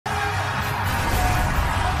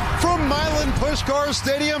From Milan Puskar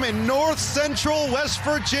Stadium in north central West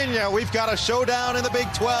Virginia, we've got a showdown in the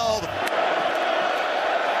Big 12.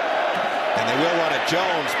 And they will run it.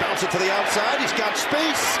 Jones bounce it to the outside. He's got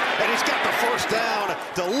space, and he's got the first down.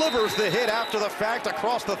 Delivers the hit after the fact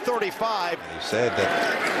across the 35. He said that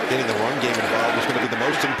getting the run game involved was going to be the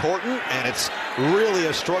most important, and it's really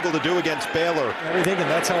a struggle to do against Baylor. Everything, and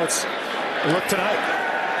that's how it's looked tonight.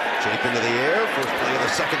 Shape into the air, first play of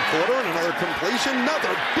the second quarter, and another completion,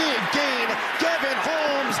 another big gain. Gavin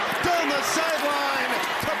Holmes down the sideline,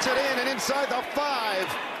 tucks it in and inside the 5.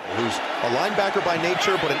 Who's a linebacker by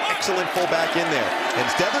nature, but an excellent fullback in there.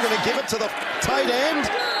 Instead, they're going to give it to the tight end,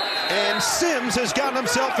 and Sims has gotten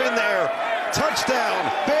himself in there. Touchdown,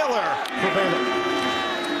 Baylor. For Baylor.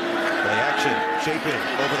 Play action, Shaping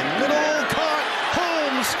over the middle, caught,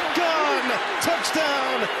 Holmes, gone,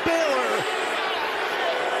 touchdown, Baylor.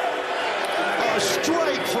 A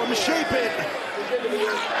strike from Shapin.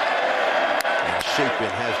 And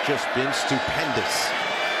Shapin has just been stupendous.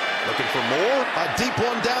 Looking for more. A deep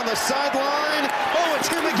one down the sideline. Oh, it's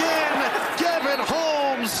him again. Gavin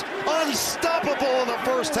Holmes, unstoppable in the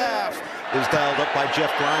first half. Is dialed up by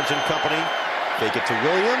Jeff Grimes and company. Fake it to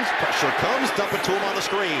Williams. Pressure comes. Dump it to him on the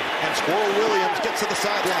screen. And Squirrel Williams gets to the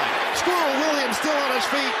sideline. Squirrel Williams still on his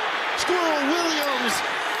feet. Squirrel Williams.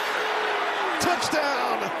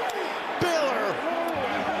 Touchdown. Baylor.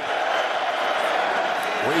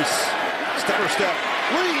 Reese. Stutter step.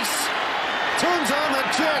 Reese turns on the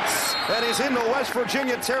Jets, and he's into West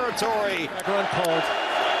Virginia territory. Run called.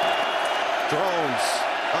 Drones,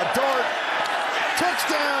 a dart,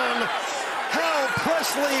 touchdown. Hal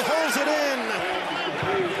Presley holds it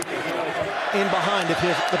In behind the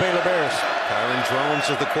Baylor Bears. Kyron Drones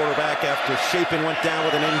is the quarterback after Shapin went down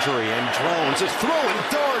with an injury, and Drones is throwing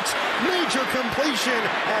darts. Major completion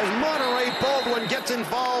as Monterey Baldwin gets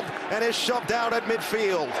involved and is shoved out at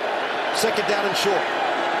midfield. Second down and short.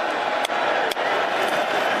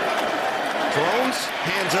 Drones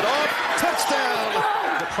hands it off. Touchdown.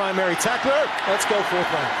 The primary tackler. Let's go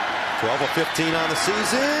fourth round. 12 of 15 on the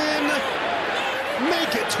season.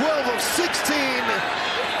 Make it 12 of 16.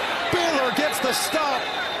 Baylor gets the stop.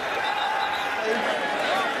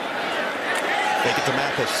 Take it to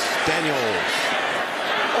Mathis. Daniels.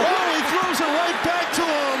 Oh, he throws it right back to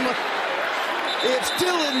him. It's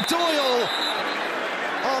Dylan Doyle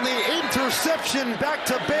on the interception back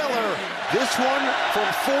to Baylor. This one from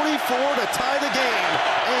 44 to tie the game.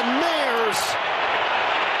 And Mayers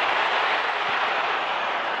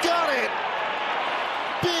got it.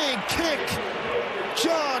 Big kick.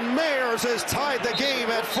 John Mayers has tied the game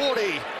at 40.